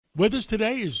With us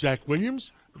today is Zach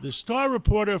Williams, the star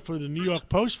reporter for the New York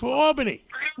Post for Albany.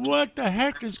 What the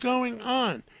heck is going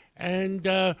on? And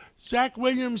Zach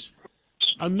Williams,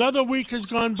 another week has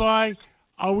gone by.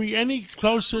 Are we any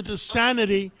closer to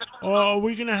sanity, or are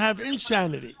we going to have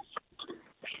insanity?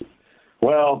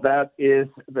 Well, that is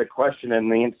the question,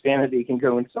 and the insanity can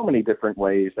go in so many different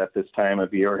ways at this time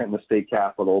of year in the state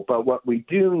capitol. But what we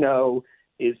do know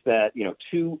is that,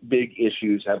 two big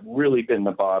issues have really been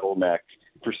the bottleneck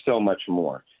for so much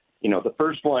more. The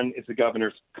first one is the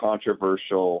governor's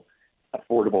controversial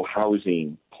affordable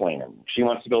housing plan. She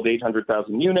wants to build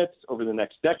 800,000 units over the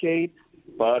next decade,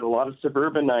 but a lot of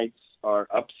suburbanites are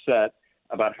upset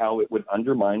about how it would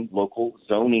undermine local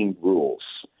zoning rules.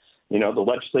 The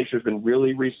legislature has been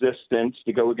really resistant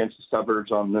to go against the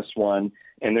suburbs on this one,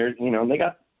 and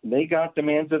they got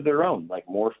demands of their own, like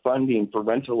more funding for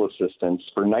rental assistance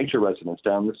for NYCHA residents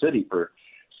down the city.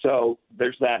 So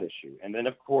there's that issue, and then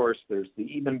of course there's the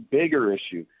even bigger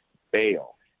issue,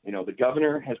 bail. The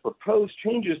governor has proposed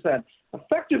changes that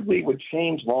effectively would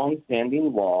change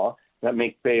long-standing law that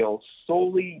make bail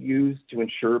solely used to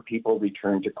ensure people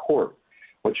return to court.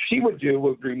 What she would do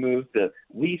would remove the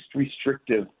least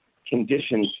restrictive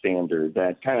condition standard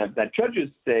that judges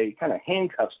say kind of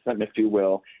handcuffs them, if you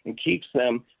will, and keeps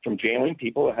them from jailing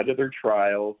people ahead of their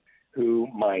trials who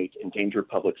might endanger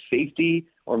public safety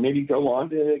or maybe go on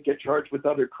to get charged with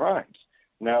other crimes.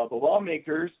 Now, the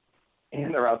lawmakers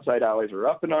and their outside allies are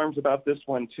up in arms about this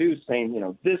one too, saying,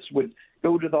 this would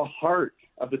go to the heart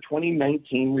of the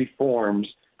 2019 reforms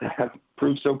that have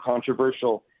proved so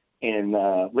controversial in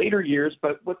later years,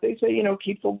 but what they say,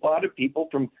 keeps a lot of people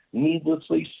from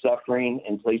needlessly suffering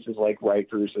in places like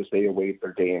Rikers as they await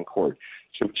their day in court.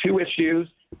 So two issues.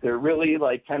 They're really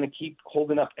keep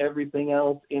holding up everything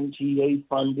else, MTA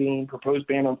funding, proposed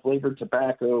ban on flavored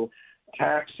tobacco,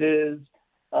 taxes,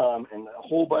 and a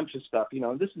whole bunch of stuff.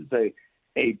 This is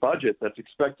a budget that's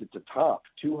expected to top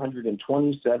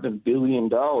 $227 billion,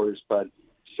 but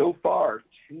so far,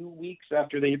 2 weeks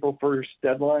after the April 1st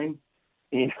deadline,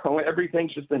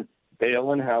 everything's just been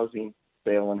bail and housing,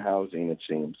 it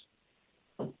seems.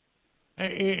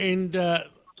 And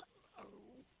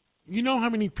you know how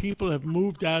many people have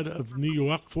moved out of New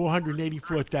York?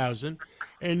 484,000.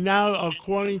 And now,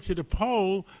 according to the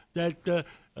poll, that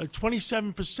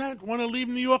 27% want to leave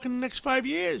New York in the next 5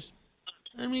 years.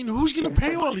 I mean, who's going to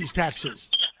pay all these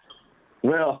taxes?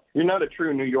 Well, you're not a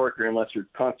true New Yorker unless you're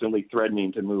constantly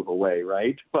threatening to move away,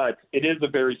 right? But it is a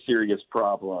very serious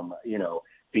problem.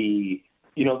 The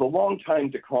long time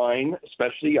decline,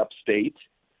 especially upstate,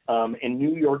 in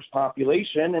New York's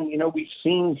population, and we've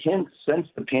seen hints since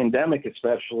the pandemic,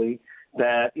 especially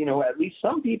that at least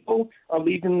some people are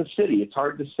leaving the city. It's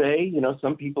hard to say.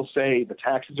 Some people say the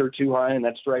taxes are too high, and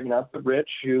that's driving out the rich,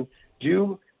 who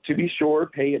do, to be sure,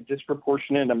 pay a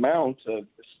disproportionate amount of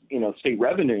state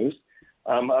revenues.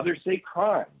 Others say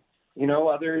crime.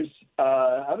 Others,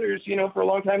 for a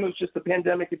long time, it was just the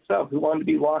pandemic itself. Who wanted to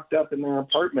be locked up in their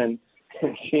apartment,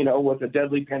 with a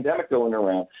deadly pandemic going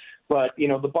around? But,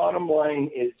 the bottom line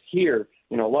is here,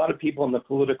 a lot of people on the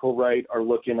political right are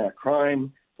looking at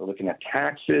crime, they're looking at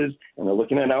taxes, and they're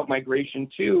looking at outmigration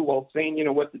too, while saying,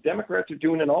 what the Democrats are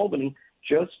doing in Albany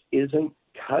just isn't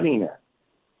cutting it.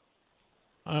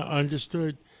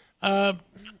 Understood.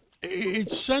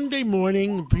 It's Sunday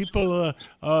morning. People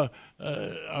are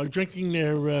drinking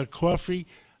their coffee.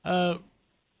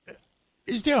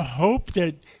 Is there hope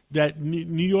that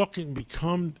New York can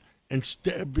become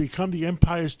the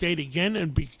Empire State again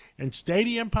and stay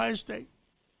the Empire State?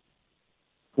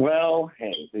 Well,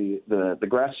 hey, the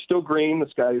grass is still green, the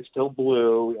sky is still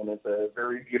blue, and it's a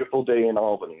very beautiful day in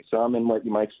Albany. So I'm in what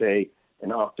you might say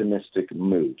an optimistic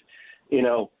mood.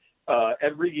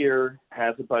 Every year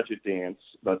has a budget dance,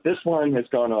 but this one has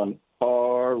gone on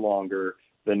far longer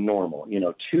than normal.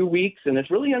 2 weeks, and it's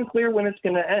really unclear when it's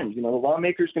going to end. The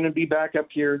lawmakers going to be back up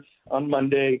here on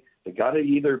Monday. They got to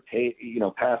either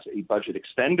pass a budget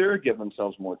extender, give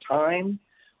themselves more time,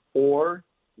 or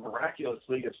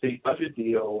miraculously a state budget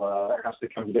deal has to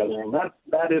come together, and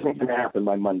that isn't going to happen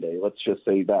by Monday. Let's just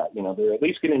say that. They're at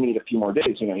least going to need a few more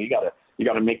days. You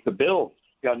got to make the bills.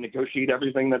 You got to negotiate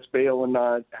everything that's bail and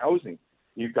not housing.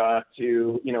 You got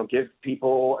to, give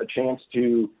people a chance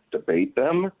to debate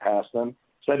them, pass them,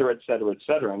 et cetera, et cetera, et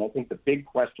cetera. And I think the big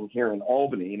question here in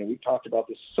Albany, we've talked about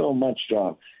this so much,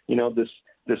 John,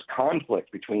 this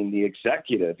conflict between the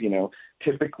executive,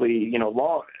 typically,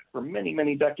 law for many,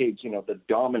 many decades, the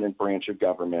dominant branch of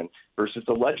government versus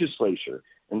the legislature.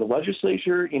 And the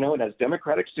legislature, it has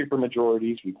Democratic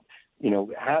supermajorities. We,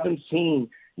 haven't seen,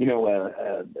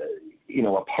 a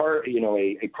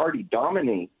party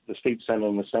dominate the state Senate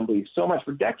and Assembly so much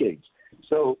for decades.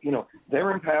 So,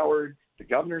 they're empowered. The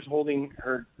governor's holding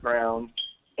her ground,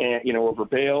 and, over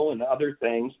bail and other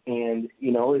things. And,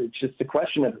 it's just a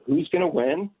question of who's going to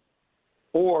win,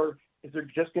 or is there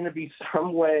just going to be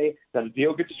some way that a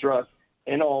deal gets struck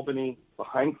in Albany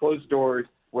behind closed doors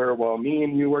where, while me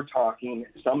and you are talking,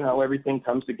 somehow everything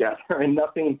comes together and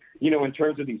nothing, in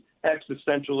terms of these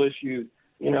existential issues,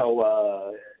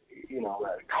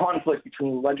 conflict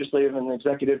between legislative and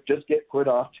executive just get put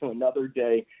off to another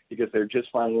day because they're just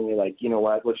finally like,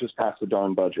 let's just pass the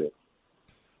darn budget.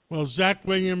 Well, Zach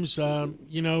Williams,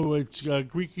 it's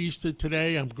Greek Easter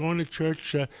today. I'm going to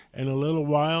church in a little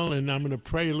while, and I'm going to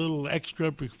pray a little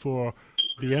extra before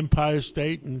the Empire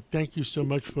State. And thank you so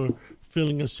much for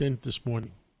filling us in this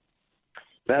morning.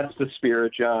 That's the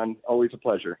spirit, John. Always a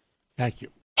pleasure. Thank you.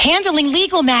 Handling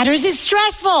legal matters is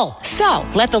stressful. So,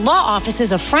 let the law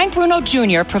offices of Frank Bruno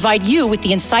Jr. provide you with the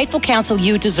insightful counsel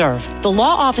you deserve. The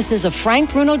law offices of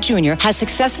Frank Bruno Jr. has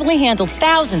successfully handled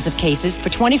thousands of cases for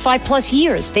 25 plus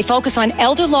years. They focus on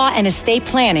elder law and estate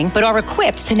planning, but are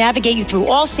equipped to navigate you through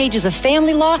all stages of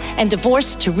family law and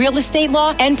divorce to real estate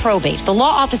law and probate. The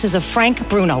law offices of Frank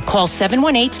Bruno. Call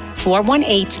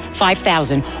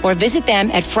 718-418-5000 or visit them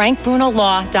at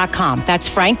frankbrunolaw.com. That's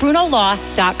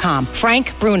frankbrunolaw.com.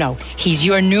 Frank Bruno. He's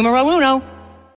your numero uno.